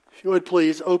If you would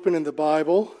please open in the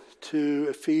Bible to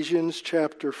Ephesians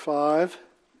chapter 5,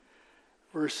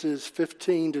 verses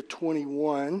 15 to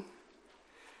 21,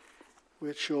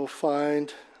 which you'll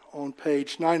find on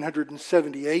page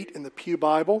 978 in the Pew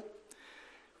Bible.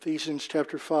 Ephesians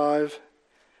chapter 5,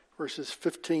 verses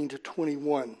 15 to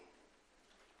 21.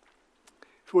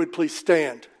 If you would please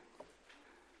stand.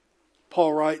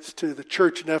 Paul writes to the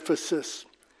church in Ephesus,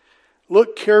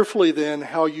 "Look carefully then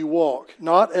how you walk,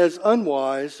 not as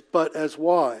unwise, but as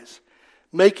wise,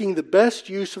 making the best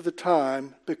use of the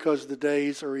time, because the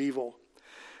days are evil.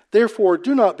 Therefore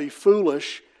do not be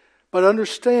foolish, but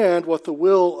understand what the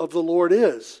will of the Lord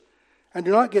is. And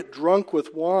do not get drunk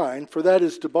with wine, for that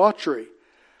is debauchery,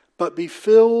 but be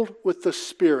filled with the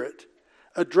Spirit,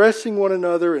 addressing one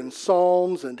another in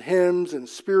psalms and hymns and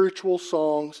spiritual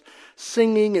songs,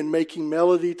 singing and making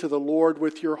melody to the Lord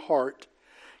with your heart,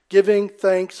 giving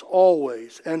thanks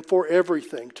always and for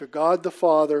everything to God the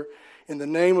Father in the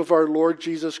name of our Lord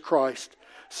Jesus Christ,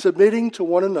 submitting to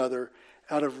one another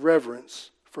out of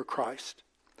reverence for Christ."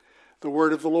 The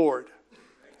word of the Lord.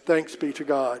 Thanks be to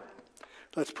God.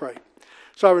 Let's pray.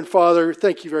 Sovereign Father,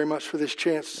 thank you very much for this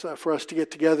chance for us to get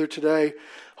together today.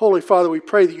 Holy Father, we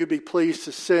pray that you'd be pleased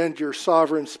to send your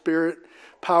sovereign Spirit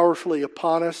powerfully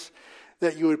upon us,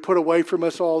 that you would put away from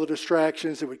us all the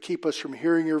distractions that would keep us from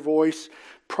hearing your voice,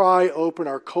 pry open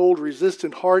our cold,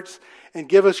 resistant hearts, and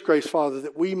give us grace, Father,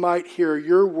 that we might hear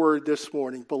your word this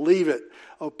morning, believe it,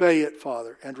 obey it,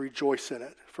 Father, and rejoice in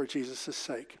it for Jesus'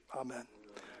 sake. Amen.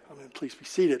 Amen. Please be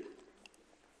seated.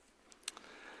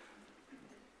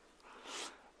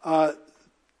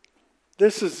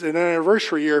 This is an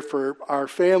anniversary year for our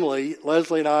family.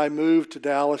 Leslie and I moved to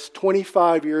Dallas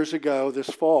 25 years ago this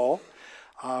fall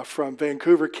from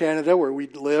Vancouver, Canada, where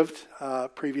we'd lived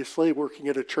previously, working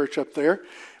at a church up there.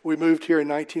 We moved here in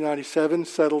 1997,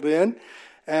 settled in,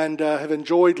 and have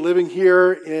enjoyed living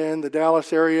here in the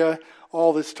Dallas area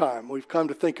all this time. We've come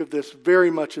to think of this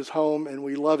very much as home, and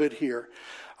we love it here.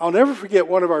 I'll never forget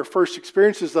one of our first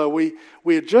experiences, though. We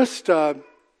had just been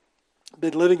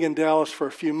living in Dallas for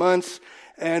a few months,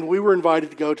 and we were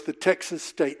invited to go to the Texas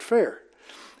State Fair.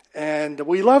 And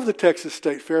we love the Texas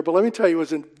State Fair, but let me tell you, it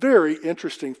was a very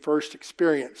interesting first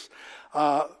experience.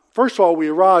 First of all, we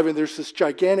arrive, and there's this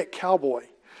gigantic cowboy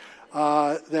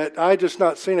that I had just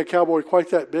not seen a cowboy quite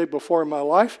that big before in my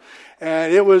life.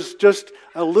 And it was just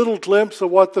a little glimpse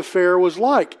of what the fair was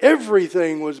like.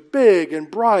 Everything was big and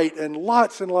bright and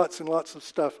lots of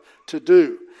stuff to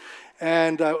do.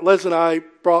 And Les and I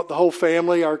brought the whole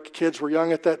family. Our kids were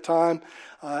young at that time.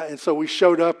 And so we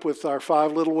showed up with our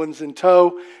 5 little ones in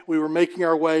tow. We were making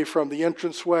our way from the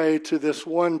entranceway to this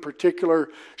one particular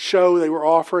show they were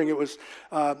offering. It was,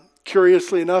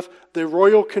 curiously enough, the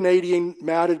Royal Canadian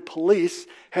Mounted Police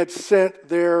had sent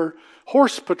their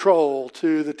horse patrol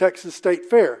to the Texas State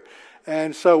Fair.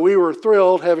 And so we were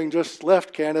thrilled, having just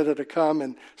left Canada, to come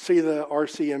and see the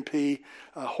RCMP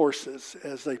horses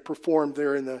as they performed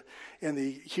there in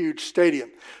the huge stadium.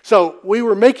 So we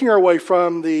were making our way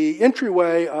from the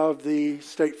entryway of the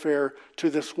State Fair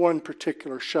to this one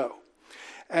particular show.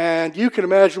 And you can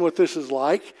imagine what this is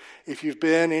like. If you've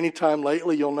been any time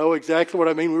lately, you'll know exactly what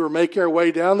I mean. We were making our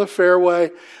way down the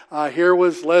fairway. Here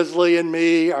was Leslie and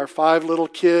me, our 5 little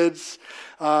kids,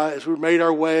 as we made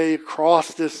our way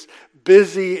across this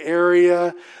busy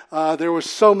area. There was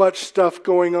so much stuff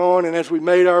going on, and as we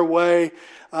made our way,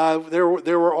 there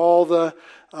were all the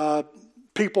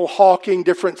people hawking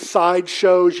different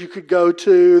sideshows you could go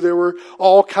to. There were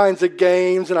all kinds of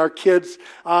games, and our kids'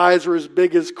 eyes were as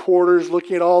big as quarters,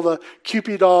 looking at all the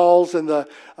Cupid dolls and the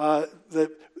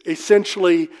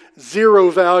essentially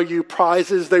zero-value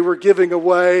prizes they were giving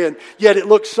away, and yet it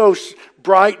looked so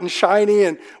bright and shiny,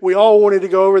 and we all wanted to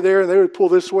go over there, and they would pull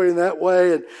this way and that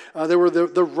way, and there were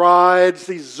the rides,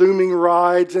 these zooming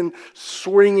rides and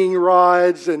swinging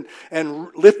rides and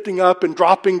lifting up and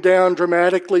dropping down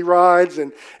dramatically rides,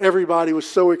 and everybody was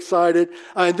so excited.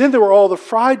 And then there were all the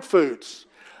fried foods.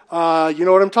 You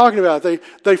know what I'm talking about.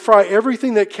 They fry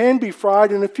everything that can be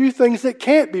fried and a few things that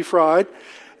can't be fried.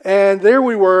 And there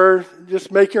we were,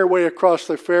 just making our way across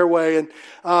the fairway, and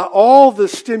all the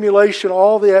stimulation,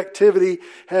 all the activity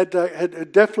had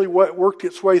definitely worked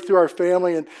its way through our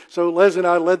family. And so Les and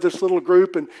I led this little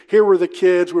group, and here were the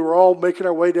kids. We were all making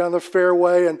our way down the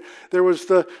fairway, and there was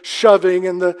the shoving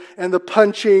and the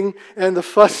punching and the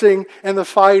fussing and the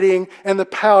fighting and the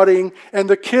pouting, and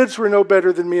the kids were no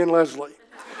better than me and Leslie.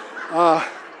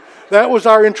 That was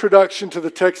our introduction to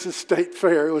the Texas State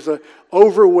Fair. It was an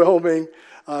overwhelming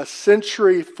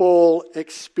century-full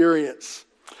experience.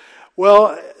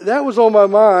 Well, that was on my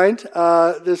mind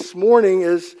this morning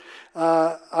as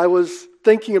I was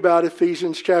thinking about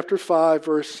Ephesians chapter 5,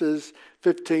 verses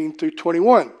 15 through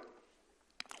 21.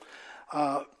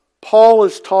 Paul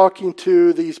is talking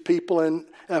to these people in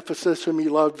Ephesus whom he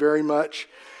loved very much.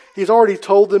 He's already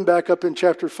told them back up in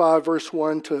chapter 5, verse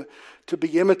 1, to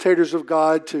be imitators of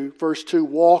God, to verse 2,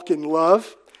 walk in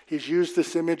love. He's used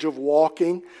this image of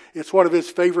walking. It's one of his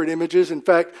favorite images. In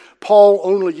fact, Paul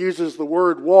only uses the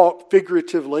word walk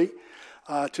figuratively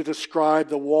to describe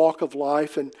the walk of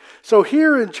life. And so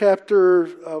here in chapter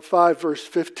 5, verse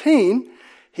 15,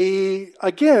 he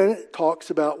again talks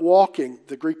about walking.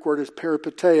 The Greek word is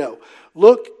peripateo.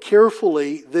 Look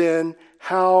carefully then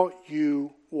how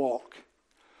you walk.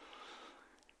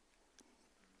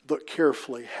 Look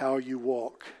carefully how you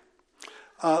walk.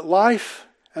 Life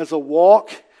as a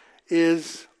walk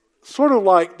is sort of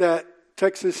like that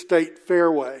Texas State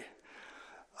Fairway.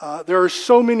 There are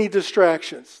so many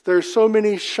distractions. There's so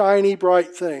many shiny,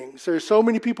 bright things. There's so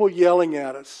many people yelling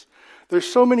at us. There's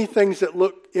so many things that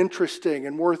look interesting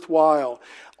and worthwhile,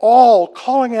 all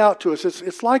calling out to us.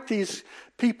 It's like these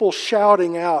people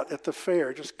shouting out at the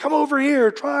fair. Just come over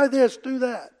here, try this, do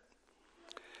that.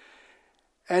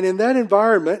 And in that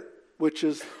environment, which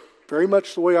is very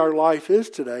much the way our life is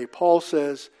today, Paul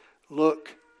says,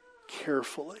 look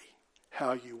carefully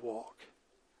how you walk.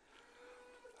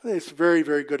 I think it's very,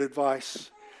 very good advice.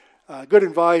 Good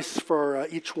advice for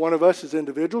each one of us as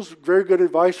individuals. Very good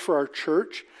advice for our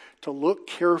church to look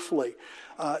carefully.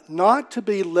 Not to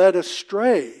be led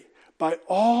astray by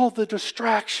all the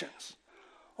distractions.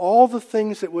 All the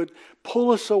things that would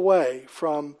pull us away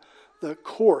from the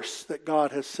course that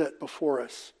God has set before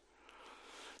us.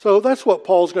 So that's what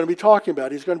Paul's going to be talking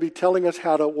about. He's going to be telling us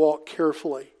how to walk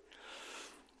carefully.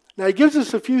 Now he gives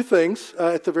us a few things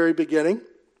at the very beginning.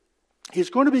 He's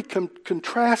going to be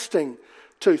contrasting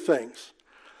two things.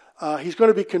 He's going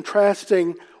to be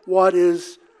contrasting what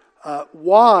is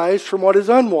wise from what is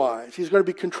unwise. He's going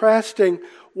to be contrasting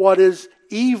what is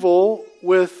evil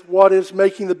with what is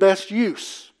making the best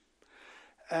use.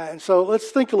 And so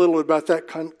let's think a little bit about that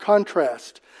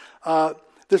contrast.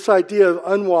 This idea of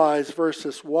unwise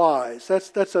versus wise,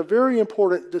 that's a very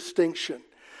important distinction.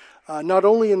 Not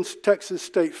only in Texas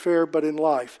State Fair, but in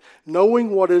life.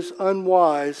 Knowing what is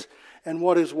unwise and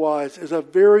what is wise is a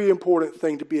very important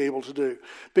thing to be able to do.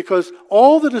 Because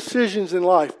all the decisions in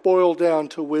life boil down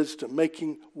to wisdom,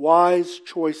 making wise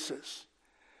choices,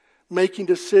 making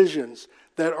decisions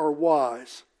that are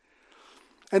wise.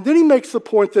 And then he makes the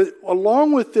point that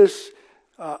along with this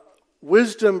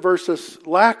wisdom versus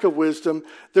lack of wisdom,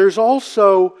 there's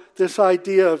also this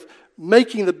idea of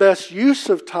making the best use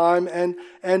of time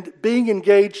and being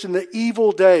engaged in the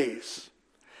evil days.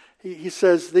 He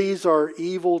says these are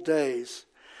evil days.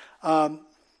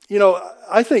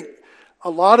 I think a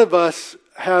lot of us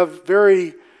have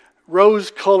very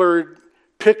rose-colored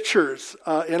pictures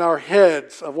in our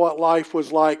heads of what life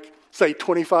was like, say,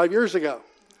 25 years ago,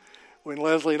 when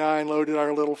Leslie and I unloaded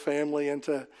our little family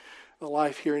into the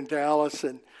life here in Dallas.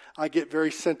 And I get very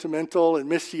sentimental and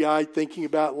misty-eyed thinking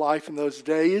about life in those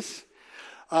days.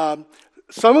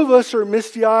 Some of us are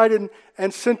misty-eyed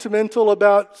and sentimental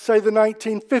about, say, the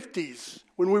 1950s,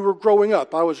 when we were growing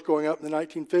up. I was growing up in the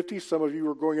 1950s. Some of you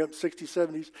were growing up in the 60s,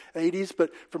 70s, 80s.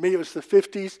 But for me, it was the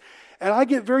 50s. And I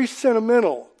get very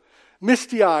sentimental,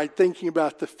 misty-eyed thinking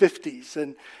about the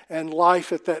 50s and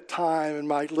life at that time and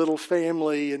my little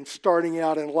family and starting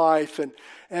out in life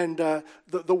and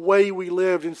the way we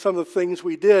lived and some of the things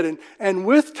we did. And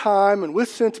with time and with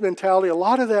sentimentality, a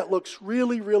lot of that looks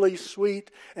really, really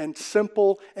sweet and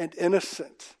simple and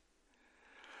innocent.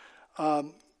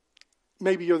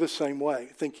 Maybe you're the same way,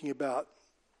 thinking about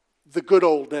the good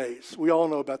old days. We all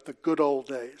know about the good old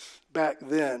days back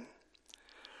then.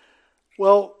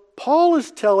 Well, Paul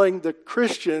is telling the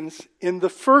Christians in the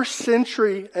first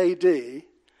century AD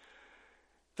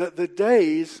that the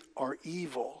days are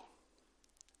evil.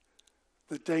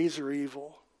 The days are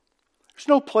evil. There's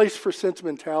no place for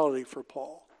sentimentality for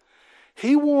Paul.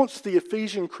 He wants the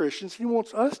Ephesian Christians, he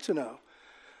wants us to know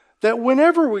that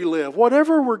whenever we live,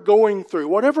 whatever we're going through,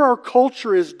 whatever our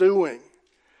culture is doing,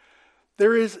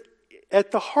 there is at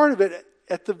the heart of it,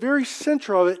 at the very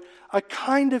center of it, a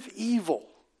kind of evil.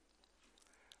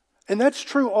 And that's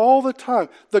true all the time.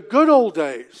 The good old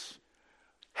days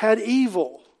had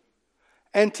evil,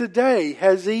 and today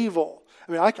has evil.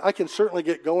 I mean, I can certainly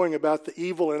get going about the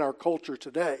evil in our culture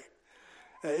today.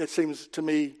 It seems to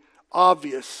me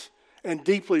obvious and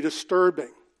deeply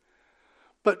disturbing.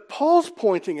 But Paul's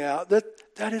pointing out that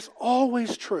that is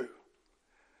always true.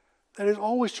 That is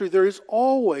always true. There is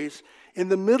always, in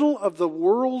the middle of the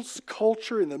world's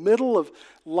culture, in the middle of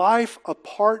life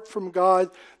apart from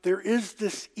God, there is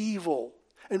this evil.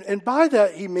 And by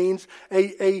that he means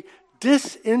a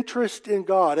disinterest in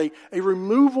God, a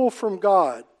removal from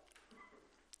God.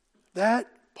 That,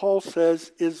 Paul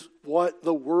says, is what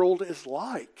the world is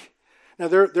like. Now,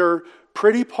 there are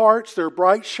pretty parts, there are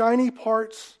bright, shiny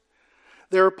parts,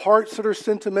 there are parts that are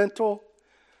sentimental,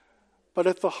 but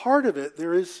at the heart of it,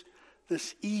 there is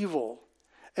this evil.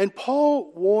 And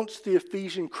Paul wants the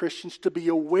Ephesian Christians to be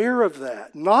aware of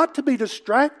that, not to be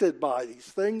distracted by these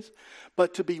things,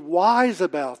 but to be wise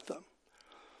about them.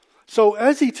 So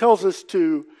as he tells us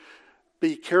to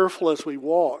be careful as we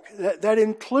walk, that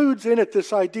includes in it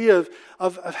this idea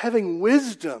of having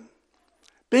wisdom,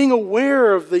 being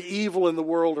aware of the evil in the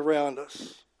world around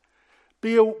us,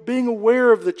 being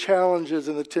aware of the challenges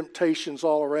and the temptations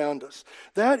all around us.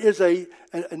 That is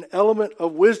an element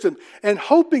of wisdom. And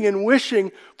hoping and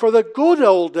wishing for the good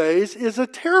old days is a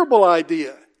terrible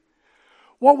idea.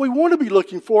 What we want to be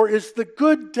looking for is the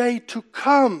good day to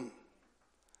come.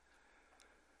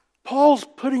 Paul's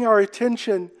putting our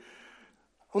attention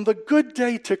on the good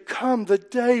day to come, the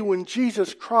day when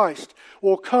Jesus Christ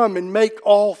will come and make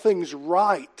all things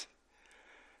right.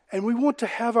 And we want to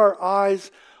have our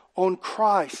eyes on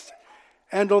Christ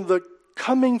and on the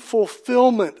coming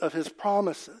fulfillment of His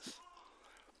promises.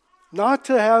 Not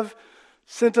to have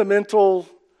sentimental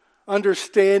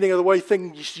understanding of the way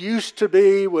things used to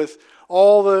be with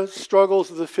all the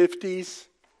struggles of the 50s.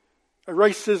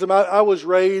 Racism, I was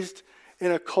raised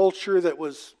in a culture that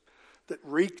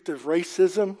reeked of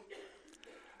racism.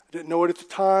 I didn't know it at the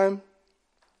time.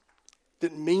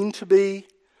 Didn't mean to be.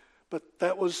 But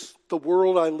that was the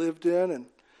world I lived in, and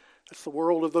that's the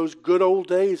world of those good old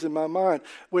days in my mind.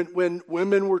 When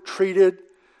women were treated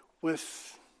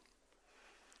with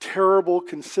terrible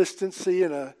consistency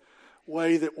in a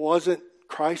way that wasn't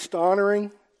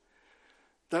Christ-honoring,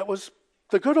 that was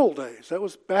the good old days. That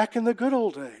was back in the good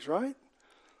old days, right?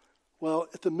 Well,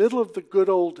 at the middle of the good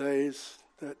old days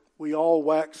that we all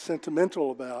wax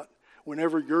sentimental about,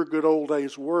 whenever your good old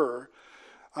days were,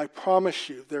 I promise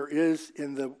you there is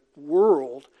in the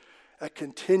world a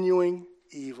continuing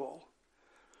evil.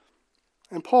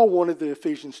 And Paul wanted the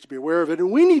Ephesians to be aware of it,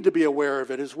 and we need to be aware of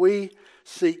it as we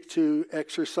seek to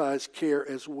exercise care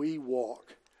as we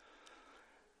walk.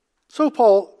 So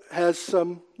Paul has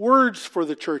some words for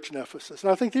the church in Ephesus,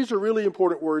 and I think these are really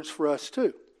important words for us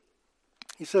too.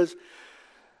 He says,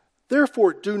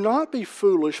 "Therefore, do not be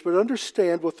foolish, but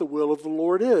understand what the will of the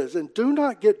Lord is. And do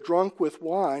not get drunk with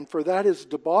wine, for that is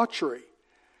debauchery.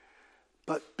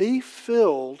 But be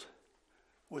filled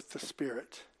with the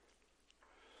Spirit."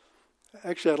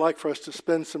 Actually, I'd like for us to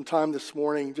spend some time this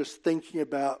morning just thinking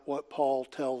about what Paul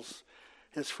tells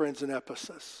his friends in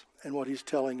Ephesus and what he's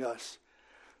telling us.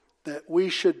 That we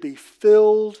should be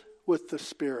filled with the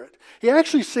Spirit. He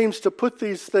actually seems to put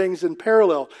these things in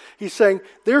parallel. He's saying,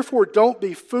 therefore, don't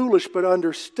be foolish, but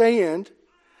understand.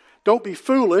 Don't be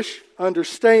foolish,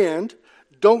 understand.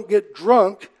 Don't get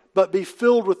drunk, but be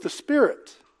filled with the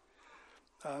Spirit.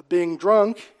 Being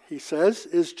drunk, he says,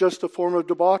 is just a form of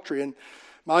debauchery. And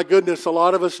my goodness, a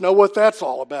lot of us know what that's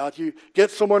all about. You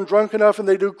get someone drunk enough and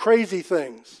they do crazy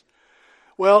things.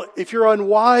 Well, if you're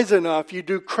unwise enough, you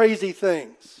do crazy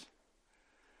things.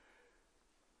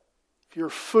 If you're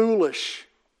foolish,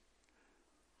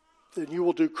 then you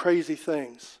will do crazy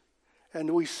things.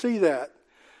 And we see that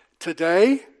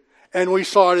today, and we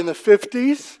saw it in the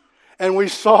 50s, and we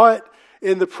saw it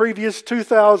in the previous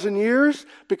 2,000 years,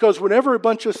 because whenever a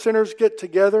bunch of sinners get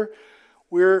together,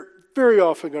 we're very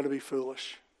often going to be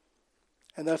foolish.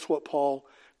 And that's what Paul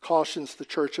cautions the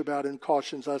church about and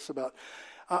cautions us about.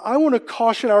 I want to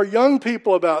caution our young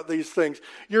people about these things.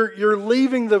 You're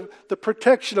leaving the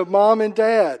protection of mom and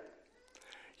dad.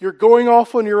 You're going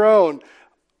off on your own.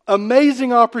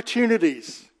 Amazing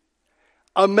opportunities,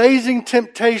 amazing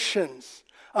temptations,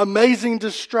 amazing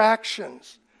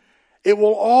distractions. It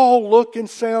will all look and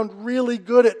sound really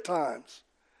good at times.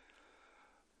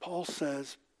 Paul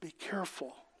says, be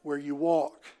careful where you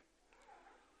walk.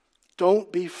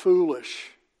 Don't be foolish.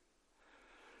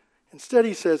 Instead,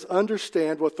 he says,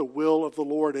 understand what the will of the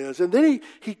Lord is. And then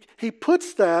he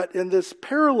puts that in this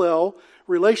parallel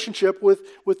relationship with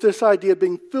this idea of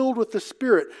being filled with the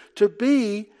Spirit. To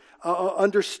be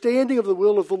understanding of the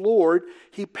will of the Lord,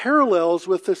 he parallels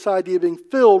with this idea of being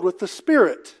filled with the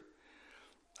Spirit.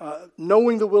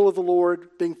 Knowing the will of the Lord,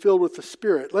 being filled with the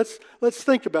Spirit. Let's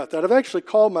think about that. I've actually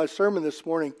called my sermon this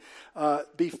morning,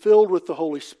 Be Filled with the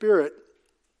Holy Spirit.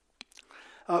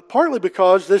 Partly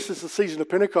because this is the season of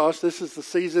Pentecost. This is the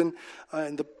season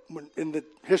in the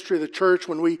history of the church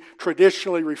when we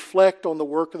traditionally reflect on the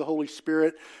work of the Holy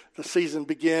Spirit. The season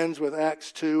begins with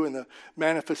Acts 2 and the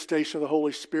manifestation of the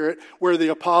Holy Spirit, where the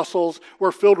apostles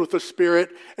were filled with the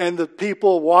Spirit and the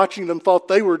people watching them thought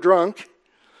they were drunk.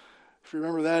 If you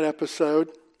remember that episode.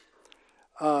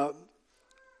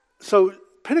 So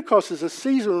Pentecost is a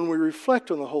season when we reflect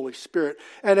on the Holy Spirit.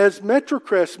 And as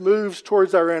Metrocrest moves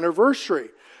towards our anniversary,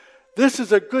 this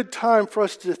is a good time for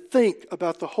us to think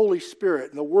about the Holy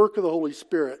Spirit and the work of the Holy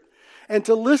Spirit, and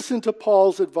to listen to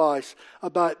Paul's advice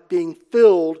about being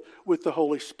filled with the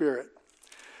Holy Spirit.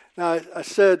 Now, I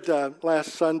said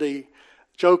last Sunday,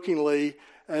 jokingly,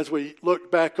 as we looked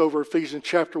back over Ephesians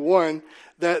chapter 1,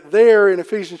 that there in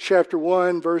Ephesians chapter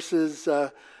 1, verses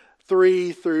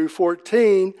 3 through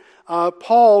 14,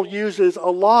 Paul uses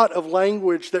a lot of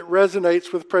language that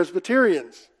resonates with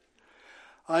Presbyterians.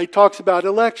 He talks about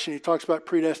election. He talks about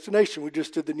predestination. We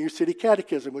just did the New City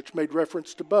Catechism, which made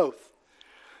reference to both.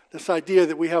 This idea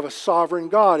that we have a sovereign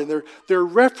God. And there are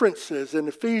references in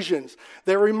Ephesians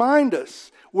that remind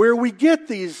us where we get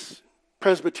these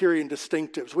Presbyterian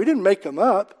distinctives. We didn't make them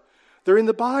up. They're in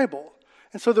the Bible.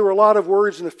 And so there were a lot of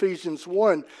words in Ephesians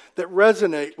 1 that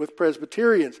resonate with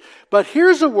Presbyterians. But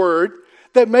here's a word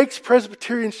that makes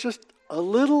Presbyterians just a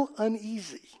little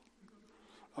uneasy.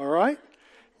 All right?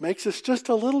 Makes us just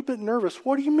a little bit nervous.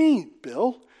 What do you mean,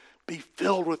 Bill? Be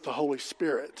filled with the Holy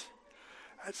Spirit.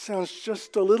 That sounds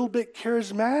just a little bit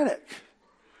charismatic.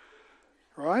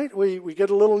 Right? We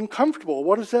get a little uncomfortable.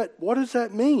 What does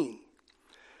that mean?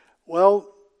 Well,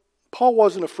 Paul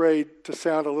wasn't afraid to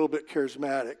sound a little bit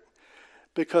charismatic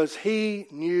because he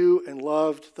knew and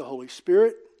loved the Holy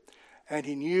Spirit, and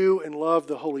he knew and loved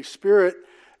the Holy Spirit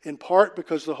in part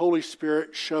because the Holy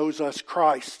Spirit shows us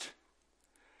Christ.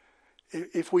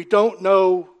 If we don't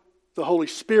know the Holy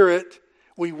Spirit,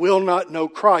 we will not know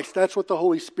Christ. That's what the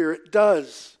Holy Spirit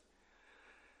does.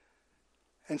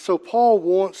 And so Paul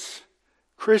wants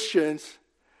Christians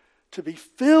to be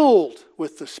filled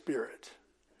with the Spirit.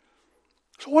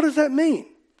 So what does that mean?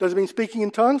 Does it mean speaking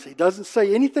in tongues? He doesn't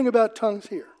say anything about tongues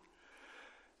here.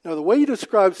 Now, the way he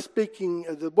describes being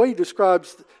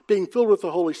filled with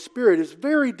the Holy Spirit is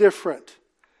very different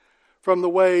from the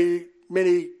way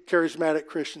many charismatic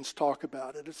Christians talk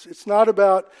about it. It's not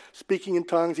about speaking in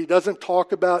tongues. He doesn't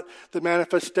talk about the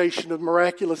manifestation of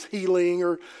miraculous healing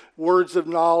or words of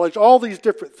knowledge, all these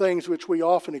different things which we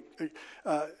often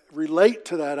relate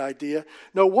to that idea.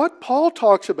 No, what Paul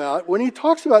talks about, when he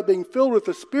talks about being filled with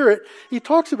the Spirit, he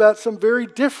talks about some very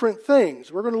different things.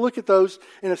 We're going to look at those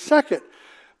in a second.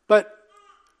 But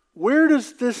where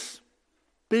does this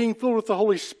being filled with the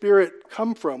Holy Spirit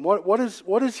come from? What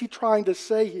is he trying to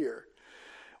say here?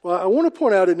 Well, I want to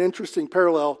point out an interesting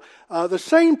parallel. The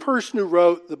same person who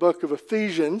wrote the book of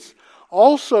Ephesians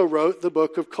also wrote the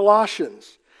book of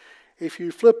Colossians. If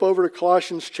you flip over to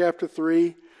Colossians chapter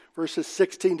 3, verses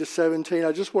 16 to 17,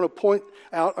 I just want to point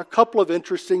out a couple of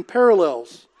interesting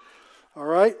parallels. All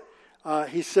right?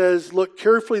 He says, "Look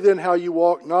carefully then how you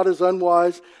walk, not as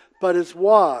unwise, but as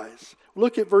wise."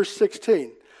 Look at verse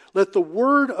 16. "Let the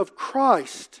word of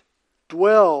Christ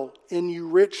dwell in you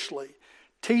richly,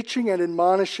 teaching and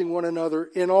admonishing one another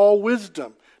in all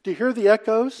wisdom." Do you hear the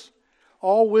echoes?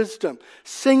 All wisdom.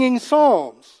 "Singing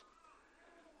psalms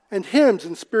and hymns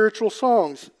and spiritual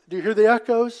songs." Do you hear the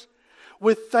echoes?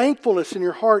 "With thankfulness in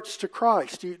your hearts to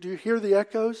Christ." Do you hear the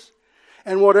echoes?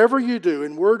 "And whatever you do,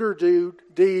 in word or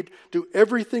deed, do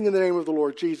everything in the name of the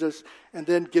Lord Jesus, and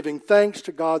then giving thanks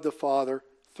to God the Father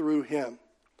through him."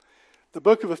 The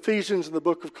book of Ephesians and the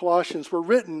book of Colossians were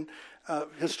written,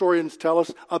 historians tell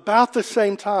us, about the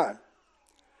same time.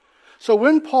 So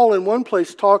when Paul in one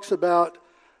place talks about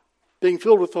being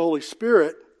filled with the Holy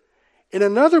Spirit, in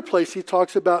another place he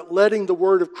talks about letting the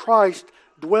word of Christ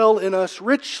dwell in us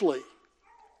richly.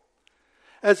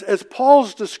 As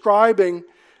Paul's describing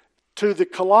to the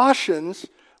Colossians,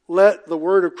 let the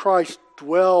word of Christ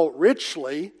dwell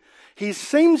richly, he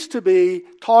seems to be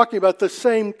talking about the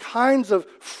same kinds of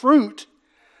fruit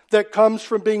that comes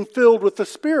from being filled with the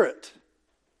Spirit.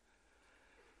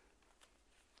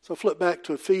 So flip back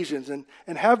to Ephesians and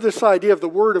have this idea of the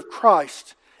word of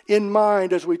Christ in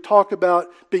mind as we talk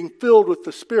about being filled with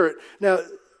the Spirit. Now,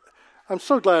 I'm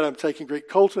so glad I'm taking Greek.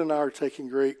 Colton and I are taking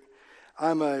Greek.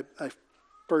 I'm a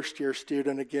first-year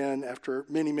student again after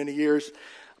many, many years.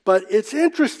 But it's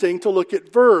interesting to look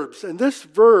at verbs. And this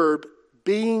verb,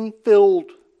 being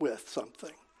filled with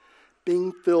something.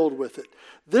 Being filled with it.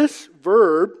 This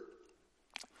verb,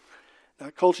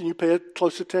 now Colton, you pay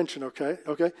close attention, okay?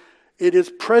 It is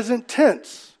present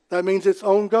tense. That means it's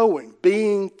ongoing,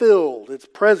 being filled. It's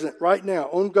present right now,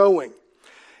 ongoing.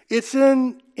 It's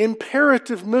in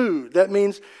imperative mood. That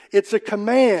means it's a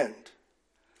command.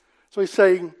 So he's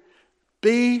saying,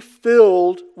 be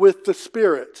filled with the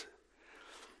Spirit.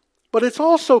 But it's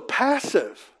also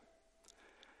passive.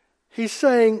 He's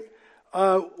saying,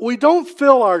 we don't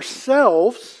fill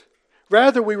ourselves.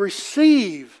 Rather, we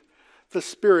receive the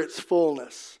Spirit's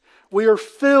fullness. We are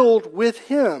filled with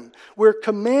Him. We're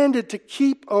commanded to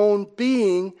keep on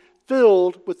being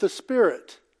filled with the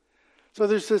Spirit. So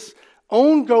there's this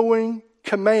ongoing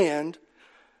command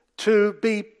to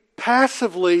be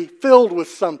passively filled with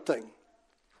something.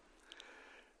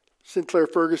 Sinclair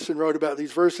Ferguson wrote about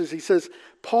these verses. He says,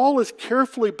 Paul is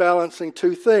carefully balancing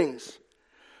two things.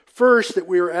 First, that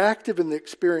we are active in the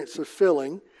experience of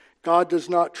filling. God does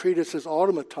not treat us as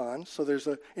automatons, so there's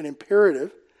an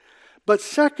imperative. But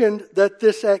second, that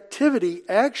this activity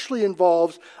actually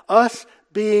involves us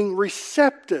being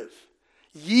receptive,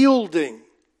 yielding,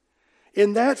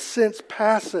 in that sense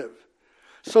passive,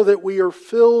 so that we are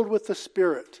filled with the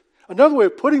Spirit. Another way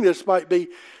of putting this might be,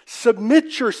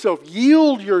 submit yourself,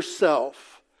 yield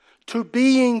yourself to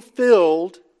being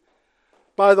filled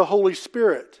by the Holy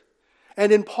Spirit.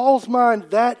 And in Paul's mind,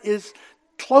 that is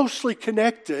closely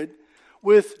connected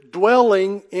with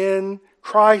dwelling in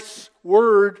Christ's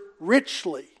Word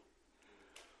richly.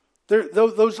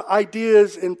 Those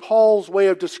ideas in Paul's way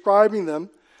of describing them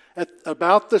at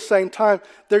about the same time,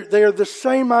 they are the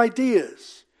same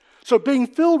ideas. So being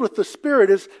filled with the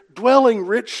Spirit is dwelling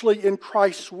richly in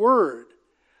Christ's Word.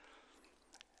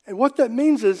 And what that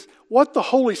means is what the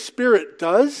Holy Spirit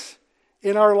does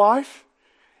in our life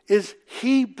is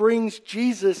He brings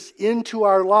Jesus into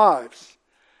our lives.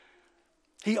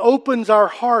 He opens our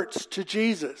hearts to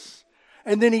Jesus.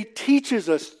 And then He teaches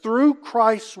us through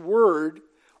Christ's Word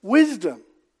wisdom.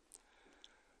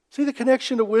 See the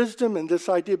connection to wisdom and this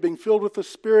idea of being filled with the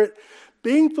Spirit?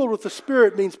 Being filled with the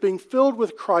Spirit means being filled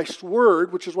with Christ's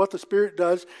Word, which is what the Spirit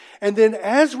does. And then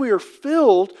as we are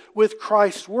filled with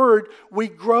Christ's Word, we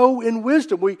grow in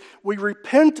wisdom. We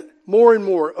repent more and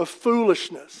more of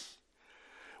foolishness.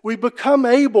 We become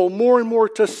able more and more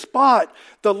to spot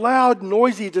the loud,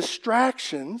 noisy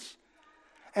distractions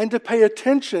and to pay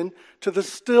attention to the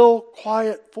still,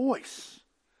 quiet voice.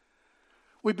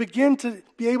 We begin to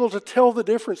be able to tell the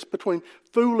difference between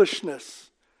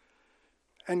foolishness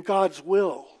and God's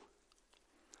will.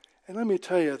 And let me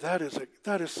tell you, that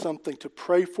is something to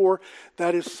pray for.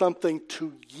 That is something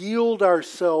to yield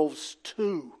ourselves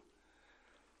to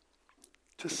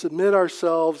submit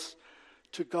ourselves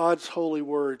to God's holy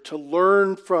word, to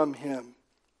learn from Him.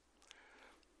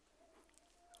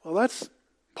 Well, that's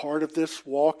part of this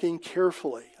walking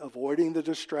carefully, avoiding the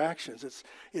distractions.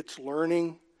 It's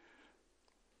learning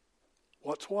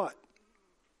what's what.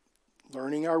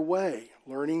 Learning our way,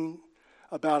 learning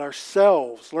about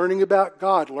ourselves, learning about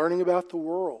God, learning about the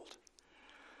world.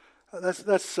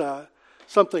 That's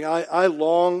something I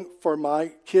long for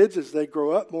my kids as they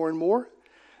grow up more and more.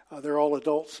 They're all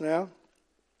adults now.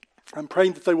 I'm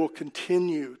praying that they will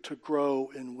continue to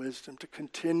grow in wisdom, to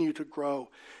continue to grow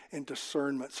in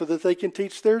discernment, so that they can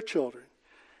teach their children,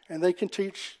 and they can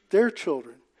teach their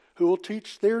children, who will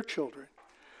teach their children,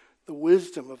 the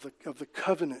wisdom of the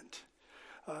covenant.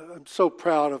 I'm so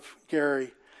proud of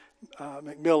Gary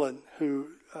McMillan, who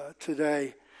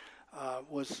today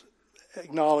was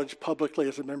acknowledged publicly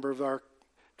as a member of our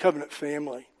covenant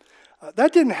family.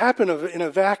 That didn't happen in a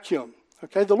vacuum.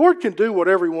 Okay, the Lord can do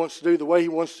whatever He wants to do the way He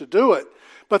wants to do it.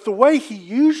 But the way He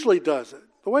usually does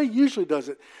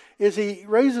it, is He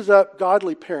raises up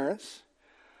godly parents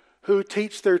who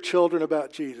teach their children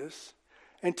about Jesus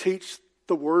and teach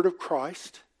the Word of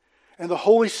Christ. And the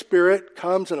Holy Spirit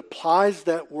comes and applies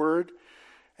that Word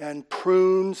and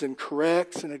prunes and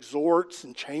corrects and exhorts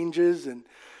and changes.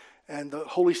 And the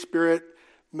Holy Spirit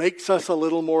makes us a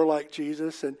little more like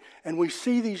Jesus. And we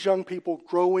see these young people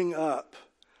growing up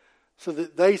so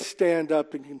that they stand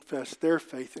up and confess their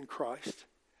faith in Christ.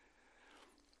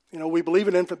 You know, we believe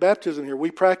in infant baptism here.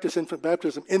 We practice infant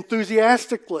baptism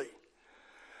enthusiastically.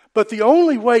 But the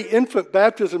only way infant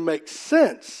baptism makes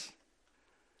sense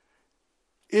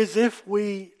is if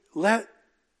we let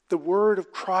the Word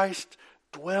of Christ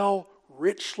dwell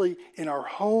richly in our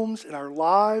homes, in our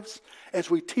lives, as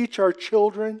we teach our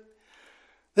children.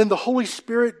 Then the Holy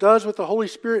Spirit does what the Holy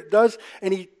Spirit does,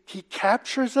 and He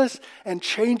captures us and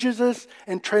changes us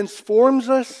and transforms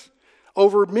us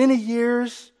over many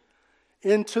years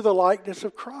into the likeness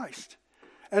of Christ.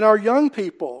 And our young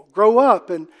people grow up,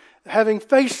 and having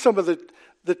faced some of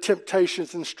the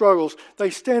temptations and struggles, they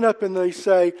stand up and they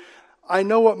say, I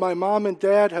know what my mom and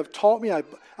dad have taught me.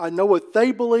 I know what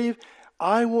they believe.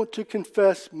 I want to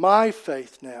confess my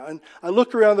faith now. And I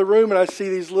look around the room and I see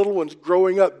these little ones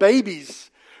growing up, babies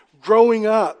growing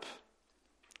up.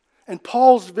 And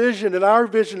Paul's vision and our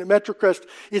vision at Metrocrest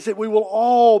is that we will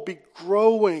all be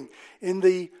growing in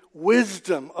the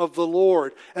wisdom of the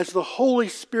Lord as the Holy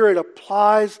Spirit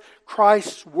applies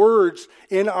Christ's words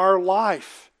in our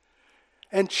life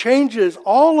and changes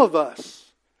all of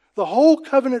us, the whole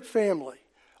covenant family,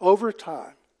 over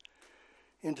time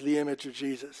into the image of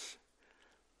Jesus.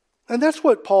 And that's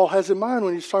what Paul has in mind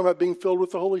when he's talking about being filled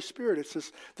with the Holy Spirit.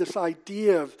 It's this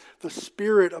idea of the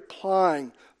Spirit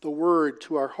applying the Word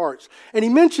to our hearts. And he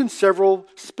mentions several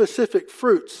specific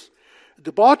fruits.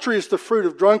 Debauchery is the fruit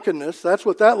of drunkenness. That's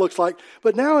what that looks like.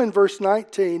 But now in verse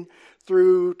 19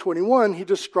 through 21, he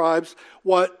describes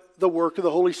what the work of the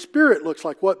Holy Spirit looks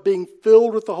like, what being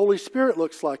filled with the Holy Spirit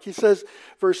looks like. He says,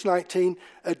 verse 19,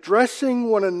 addressing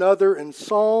one another in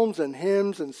psalms and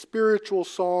hymns and spiritual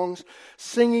songs,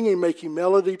 singing and making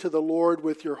melody to the Lord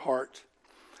with your heart.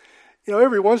 You know,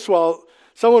 every once in a while,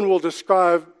 someone will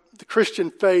describe the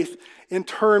Christian faith in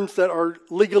terms that are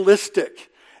legalistic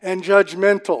and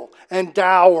judgmental and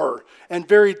dour and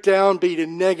very downbeat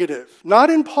and negative.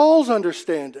 Not in Paul's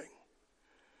understanding.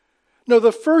 No,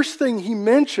 the first thing he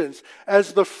mentions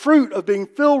as the fruit of being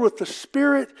filled with the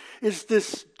Spirit is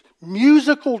this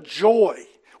musical joy.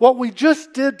 What we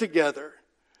just did together.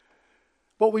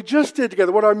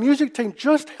 What our music team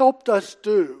just helped us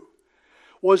do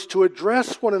was to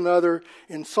address one another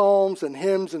in psalms and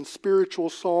hymns and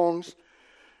spiritual songs,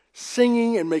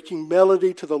 singing and making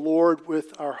melody to the Lord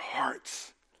with our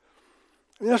hearts.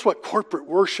 I mean, that's what corporate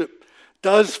worship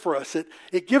does for us.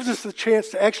 It gives us the chance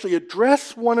to actually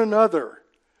address one another.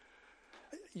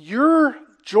 Your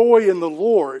joy in the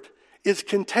Lord is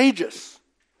contagious.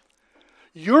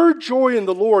 Your joy in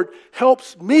the Lord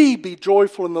helps me be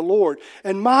joyful in the Lord.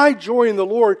 And my joy in the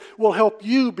Lord will help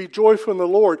you be joyful in the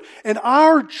Lord. And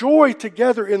our joy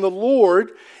together in the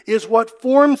Lord is what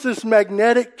forms this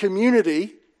magnetic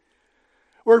community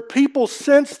where people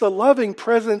sense the loving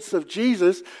presence of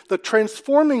Jesus, the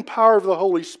transforming power of the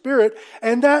Holy Spirit,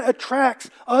 and that attracts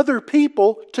other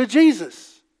people to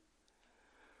Jesus.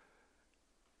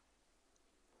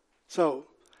 So,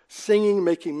 singing,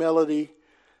 making melody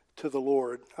to the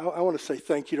Lord. I want to say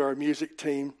thank you to our music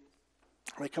team.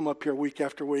 They come up here week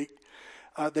after week.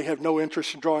 They have no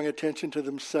interest in drawing attention to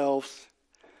themselves.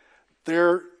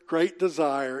 Their great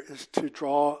desire is to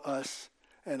draw us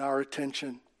and our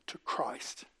attention to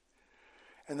Christ.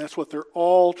 And that's what they're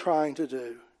all trying to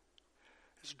do,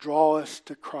 is draw us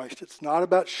to Christ. It's not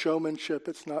about showmanship.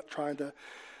 It's not trying to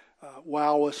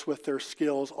wow us with their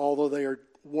skills, although they are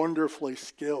wonderfully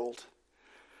skilled.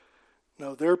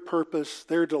 No, their purpose,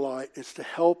 their delight is to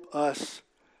help us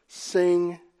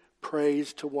sing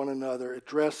praise to one another,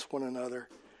 address one another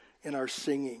in our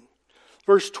singing.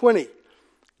 Verse 20,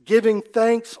 giving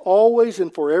thanks always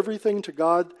and for everything to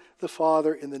God the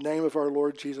Father in the name of our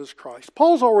Lord Jesus Christ.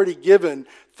 Paul's already given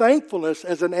thankfulness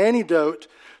as an antidote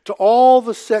to all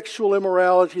the sexual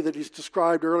immorality that he's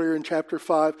described earlier in chapter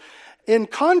 5. In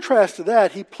contrast to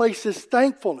that, he places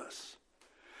thankfulness.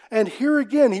 And here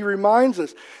again, he reminds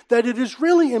us that it is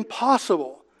really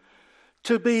impossible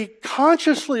to be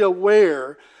consciously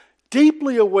aware,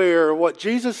 deeply aware of what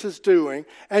Jesus is doing,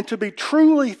 and to be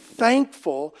truly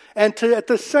thankful, and to at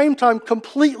the same time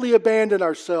completely abandon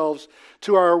ourselves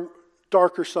to our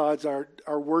darker sides,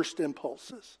 our worst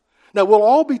impulses. Now, we'll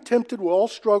all be tempted, we'll all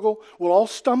struggle, we'll all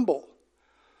stumble.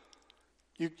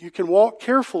 You can walk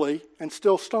carefully and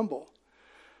still stumble.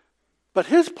 But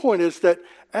his point is that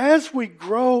as we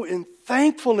grow in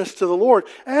thankfulness to the Lord,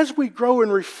 as we grow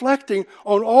in reflecting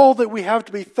on all that we have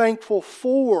to be thankful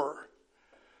for,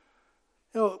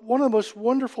 you know, one of the most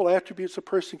wonderful attributes a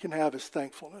person can have is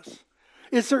thankfulness.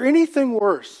 Is there anything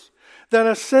worse than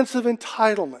a sense of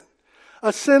entitlement?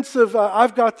 A sense of,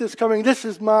 I've got this coming, this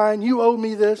is mine, you owe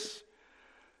me this?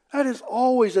 That is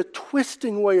always a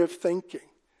twisting way of thinking.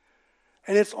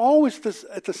 And it's always,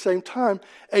 at the same time,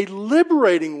 a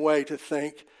liberating way to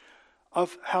think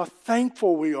of how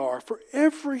thankful we are for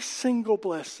every single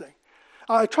blessing.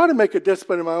 I try to make a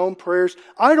discipline in my own prayers.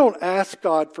 I don't ask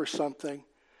God for something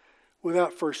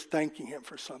without first thanking Him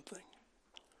for something.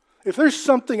 If there's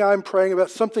something I'm praying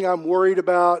about, something I'm worried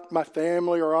about, my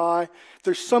family or if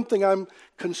there's something I'm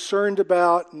concerned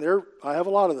about, and I have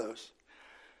a lot of those,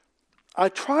 I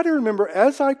try to remember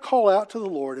as I call out to the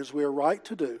Lord, as we are right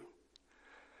to do,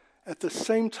 at the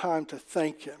same time to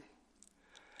thank Him.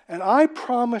 And I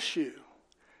promise you,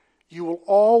 you will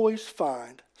always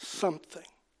find something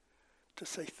to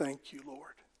say, thank you,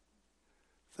 Lord.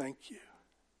 Thank you.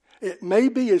 It may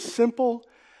be as simple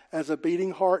as a beating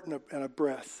heart and a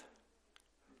breath.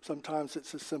 Sometimes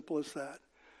it's as simple as that.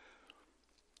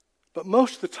 But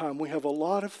most of the time, we have a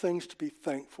lot of things to be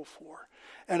thankful for.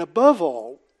 And above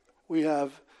all, we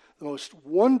have the most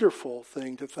wonderful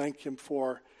thing to thank Him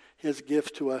for, His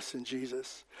gift to us in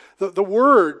Jesus. The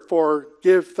word for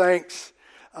give thanks,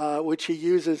 which He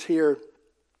uses here,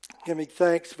 giving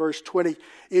thanks, verse 20,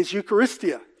 is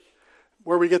Eucharistia,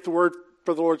 where we get the word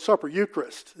for the Lord's Supper,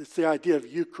 Eucharist. It's the idea of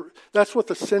Eucharist. That's what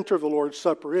the center of the Lord's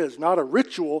Supper is. Not a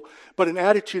ritual, but an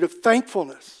attitude of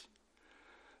thankfulness.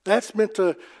 That's meant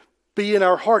to be in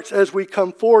our hearts as we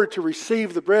come forward to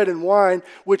receive the bread and wine,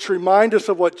 which remind us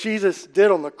of what Jesus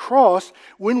did on the cross.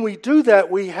 When we do that,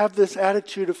 we have this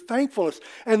attitude of thankfulness.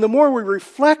 And the more we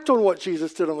reflect on what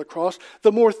Jesus did on the cross,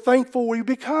 the more thankful we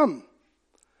become.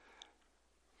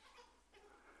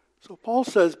 So Paul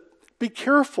says, be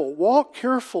careful, walk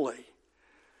carefully,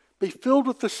 be filled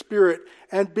with the Spirit,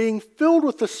 and being filled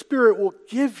with the Spirit will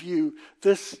give you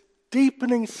this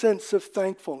deepening sense of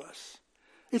thankfulness.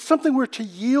 It's something we're to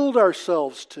yield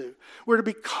ourselves to. We're to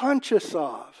be conscious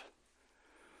of.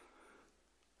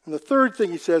 And the third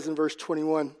thing he says in verse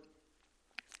 21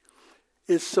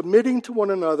 is submitting to one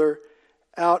another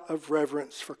out of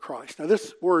reverence for Christ. Now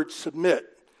this word submit,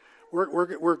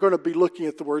 we're going to be looking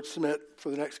at the word submit for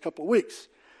the next couple of weeks.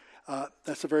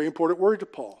 That's a very important word to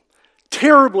Paul.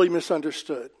 Terribly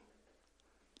misunderstood.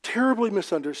 Terribly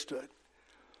misunderstood.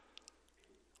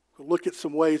 We'll look at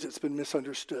some ways it's been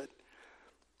misunderstood.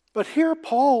 But here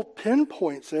Paul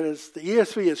pinpoints it, as the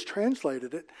ESV has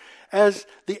translated it, as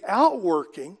the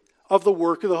outworking of the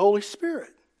work of the Holy Spirit.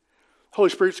 The Holy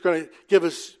Spirit's going to give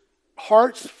us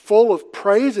hearts full of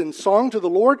praise and song to the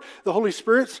Lord. The Holy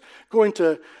Spirit's going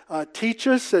to teach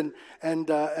us and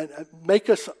make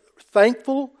us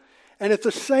thankful. And at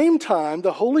the same time,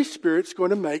 the Holy Spirit's going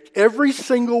to make every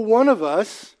single one of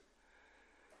us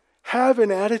have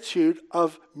an attitude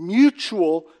of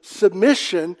mutual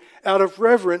submission out of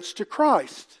reverence to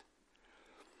Christ.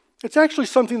 It's actually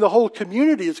something the whole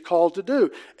community is called to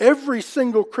do. Every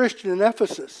single Christian in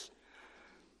Ephesus,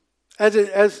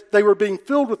 as they were being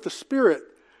filled with the Spirit,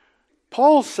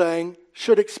 Paul's saying,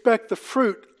 should expect the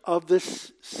fruit of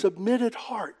this submitted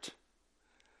heart.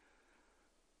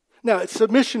 Now, it's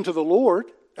submission to the Lord,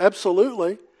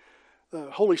 absolutely. The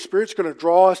Holy Spirit's going to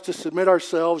draw us to submit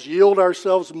ourselves, yield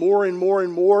ourselves more and more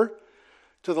and more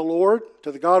to the Lord,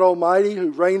 to the God Almighty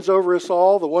who reigns over us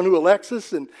all, the one who elects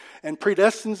us and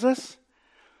predestines us.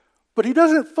 But he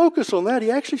doesn't focus on that.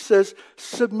 He actually says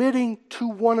submitting to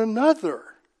one another.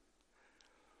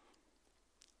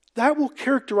 That will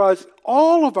characterize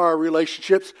all of our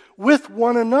relationships with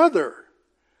one another.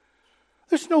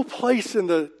 There's no place in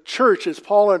the church, as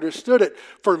Paul understood it,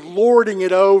 for lording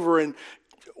it over and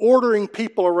ordering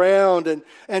people around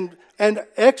and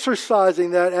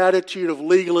exercising that attitude of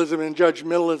legalism and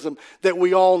judgmentalism that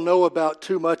we all know about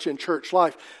too much in church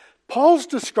life. Paul's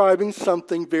describing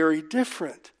something very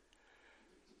different.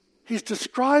 He's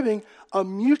describing a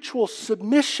mutual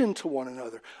submission to one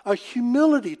another, a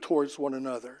humility towards one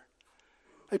another,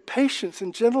 a patience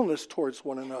and gentleness towards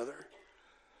one another.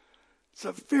 It's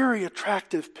a very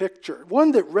attractive picture,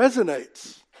 one that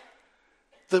resonates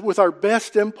with our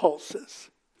best impulses.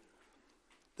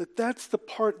 That's the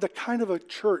kind of a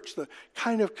church, the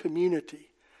kind of community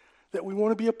that we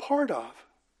want to be a part of,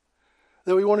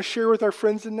 that we want to share with our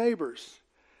friends and neighbors,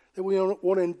 that we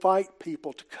want to invite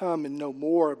people to come and know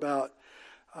more about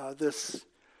this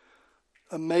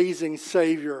amazing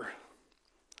Savior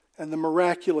and the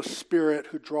miraculous Spirit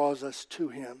who draws us to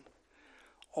Him,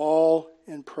 all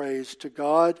in praise to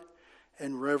God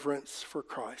and reverence for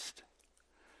Christ.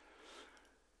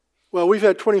 Well, we've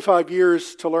had 25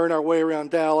 years to learn our way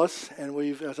around Dallas, and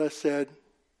we've, as I said,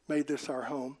 made this our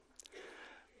home.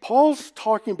 Paul's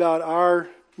talking about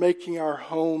making our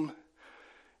home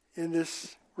in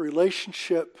this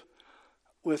relationship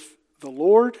with the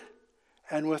Lord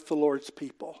and with the Lord's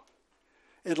people.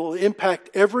 It'll impact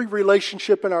every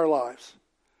relationship in our lives.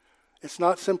 It's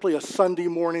not simply a Sunday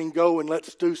morning, go and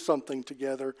let's do something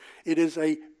together. It is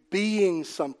a being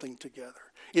something together.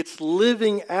 It's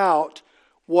living out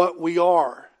what we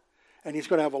are. And he's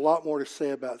going to have a lot more to say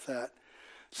about that.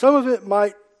 Some of it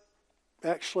might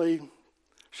actually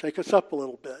shake us up a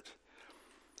little bit.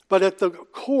 But at the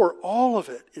core, all of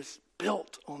it is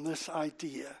built on this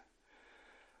idea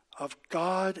of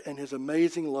God and His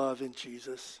amazing love in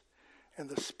Jesus and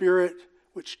the Spirit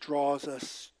which draws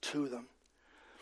us to them.